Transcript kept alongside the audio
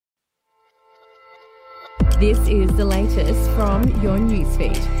This is the latest from your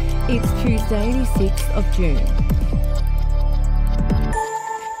newsfeed. It's Tuesday, the 6th of June.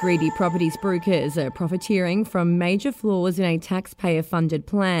 Greedy property spruikers are profiteering from major flaws in a taxpayer-funded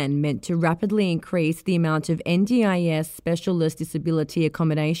plan meant to rapidly increase the amount of NDIS specialist disability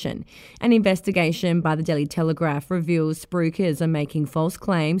accommodation. An investigation by the Daily Telegraph reveals spruikers are making false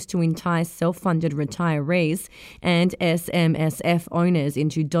claims to entice self-funded retirees and SMSF owners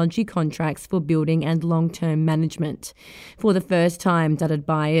into dodgy contracts for building and long-term management. For the first time, dudded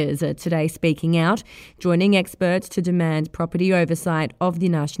buyers are today speaking out, joining experts to demand property oversight of the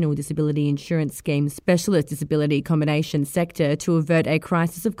National Disability Insurance Scheme's specialist disability accommodation sector to avert a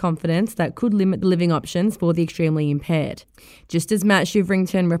crisis of confidence that could limit the living options for the extremely impaired. Just as Matt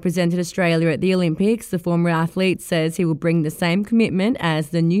Shivrington represented Australia at the Olympics, the former athlete says he will bring the same commitment as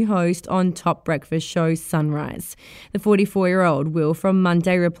the new host on top breakfast show Sunrise. The 44-year-old will from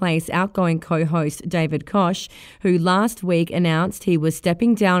Monday replace outgoing co-host David Koch, who last week announced he was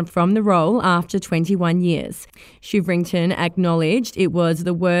stepping down from the role after 21 years. Shivrington acknowledged it was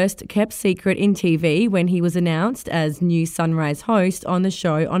the worst kept secret in TV when he was announced as new Sunrise host on the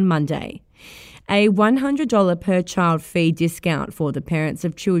show on Monday. A $100 per child fee discount for the parents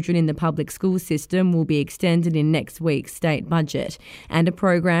of children in the public school system will be extended in next week's state budget, and a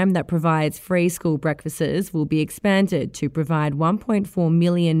program that provides free school breakfasts will be expanded to provide 1.4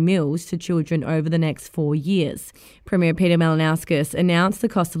 million meals to children over the next 4 years. Premier Peter Malinauskas announced the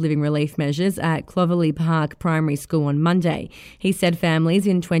cost of living relief measures at Clovelly Park Primary School on Monday. He said families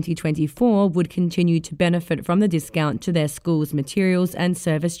in 2024 would continue to benefit from the discount to their school's materials and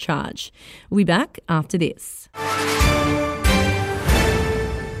service charge. We'll be back after this.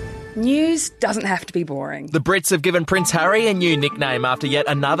 News doesn't have to be boring. The Brits have given Prince Harry a new nickname after yet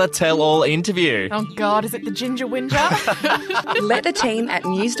another tell-all interview. Oh God, is it the Ginger Whinger? Let the team at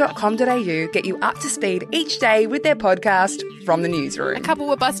news.com.au get you up to speed each day with their podcast, From the Newsroom. A couple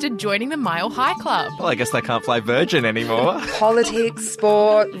were busted joining the Mile High Club. Well, I guess they can't fly Virgin anymore. Politics,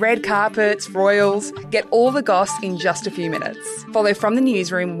 sport, red carpets, royals. Get all the goss in just a few minutes. Follow From the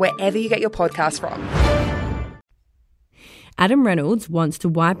Newsroom wherever you get your podcast from. Adam Reynolds wants to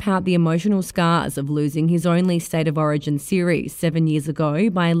wipe out the emotional scars of losing his only State of Origin series 7 years ago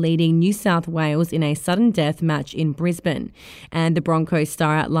by leading New South Wales in a sudden death match in Brisbane. And the Broncos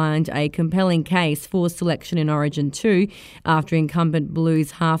star outlined a compelling case for selection in Origin 2 after incumbent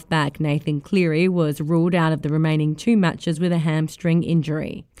Blues halfback Nathan Cleary was ruled out of the remaining 2 matches with a hamstring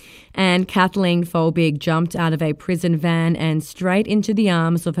injury. And Kathleen Folbig jumped out of a prison van and straight into the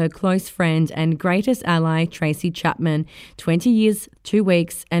arms of her close friend and greatest ally Tracy Chapman, 20 years, 2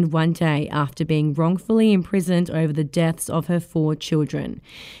 weeks and 1 day after being wrongfully imprisoned over the deaths of her 4 children.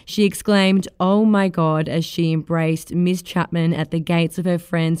 She exclaimed, "Oh my God," as she embraced Ms. Chapman at the gates of her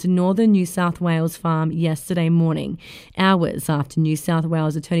friend's northern New South Wales farm yesterday morning, hours after New South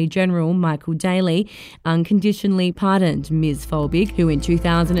Wales Attorney General Michael Daly unconditionally pardoned Ms. Folbig, who in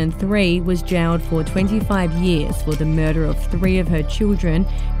 2003 was jailed for 25 years for the murder of 3 of her children,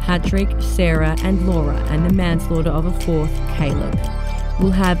 Patrick, Sarah and Laura, and the manslaughter of a 4th, Caleb.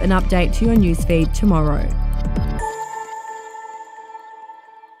 We'll have an update to your newsfeed tomorrow.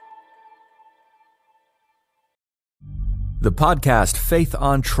 The podcast Faith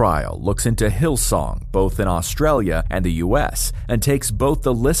on Trial looks into Hillsong, both in Australia and the US, and takes both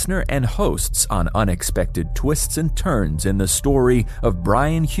the listener and hosts on unexpected twists and turns in the story of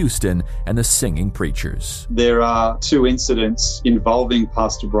Brian Houston and the Singing Preachers. There are 2 incidents involving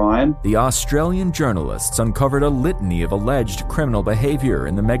Pastor Brian. The Australian journalists uncovered a litany of alleged criminal behavior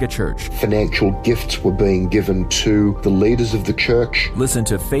in the megachurch. Financial gifts were being given to the leaders of the church. Listen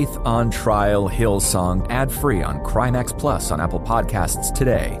to Faith on Trial Hillsong ad-free on Crimex Plus on Apple Podcasts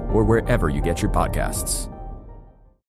today or wherever you get your podcasts.